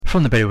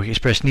From the Bailiwick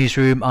Express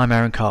newsroom, I'm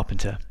Aaron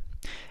Carpenter.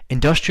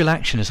 Industrial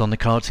action is on the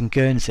cards in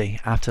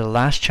Guernsey after the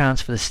last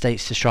chance for the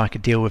states to strike a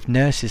deal with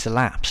nurses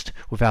elapsed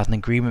without an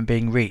agreement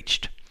being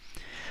reached.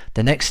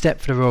 The next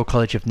step for the Royal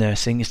College of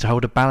Nursing is to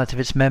hold a ballot of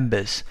its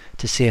members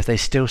to see if they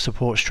still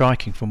support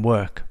striking from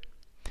work.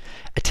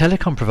 A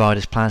telecom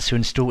provider's plans to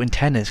install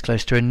antennas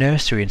close to a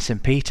nursery in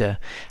St Peter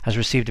has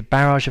received a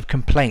barrage of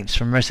complaints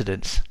from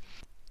residents.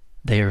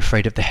 They are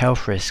afraid of the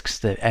health risks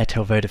that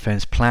Airtel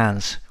Vodafone's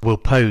plans will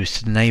pose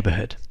to the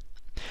neighbourhood.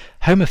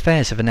 Home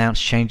Affairs have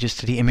announced changes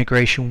to the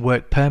immigration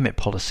work permit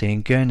policy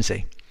in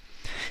Guernsey.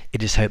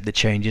 It is hoped that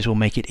changes will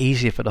make it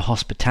easier for the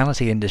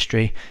hospitality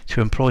industry to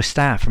employ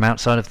staff from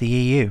outside of the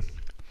EU.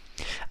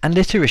 And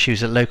litter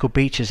issues at local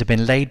beaches have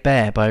been laid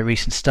bare by a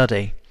recent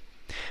study.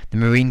 The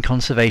Marine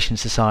Conservation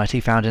Society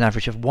found an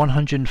average of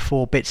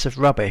 104 bits of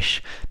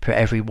rubbish per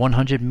every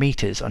 100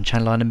 metres on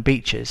Channel Island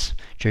beaches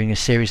during a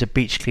series of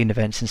beach clean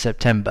events in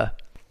September.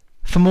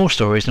 For more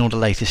stories and all the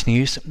latest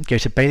news, go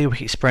to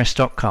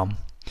bailiwickexpress.com.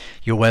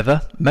 Your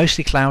weather,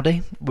 mostly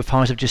cloudy, with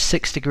highs of just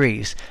 6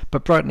 degrees,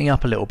 but brightening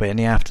up a little bit in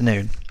the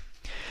afternoon.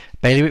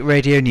 Bailiwick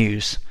Radio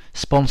News,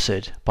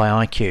 sponsored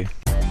by IQ.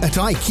 At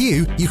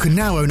IQ, you can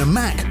now own a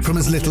Mac from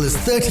as little as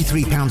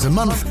 £33 a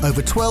month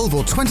over 12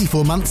 or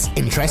 24 months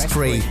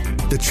interest-free.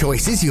 The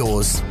choice is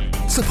yours.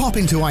 So pop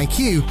into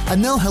IQ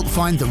and they'll help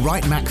find the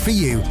right Mac for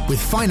you with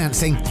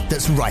financing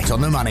that's right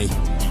on the money.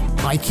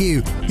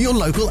 IQ, your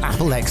local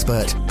Apple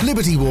expert.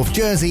 Liberty Wharf,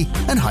 Jersey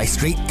and High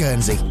Street,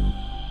 Guernsey.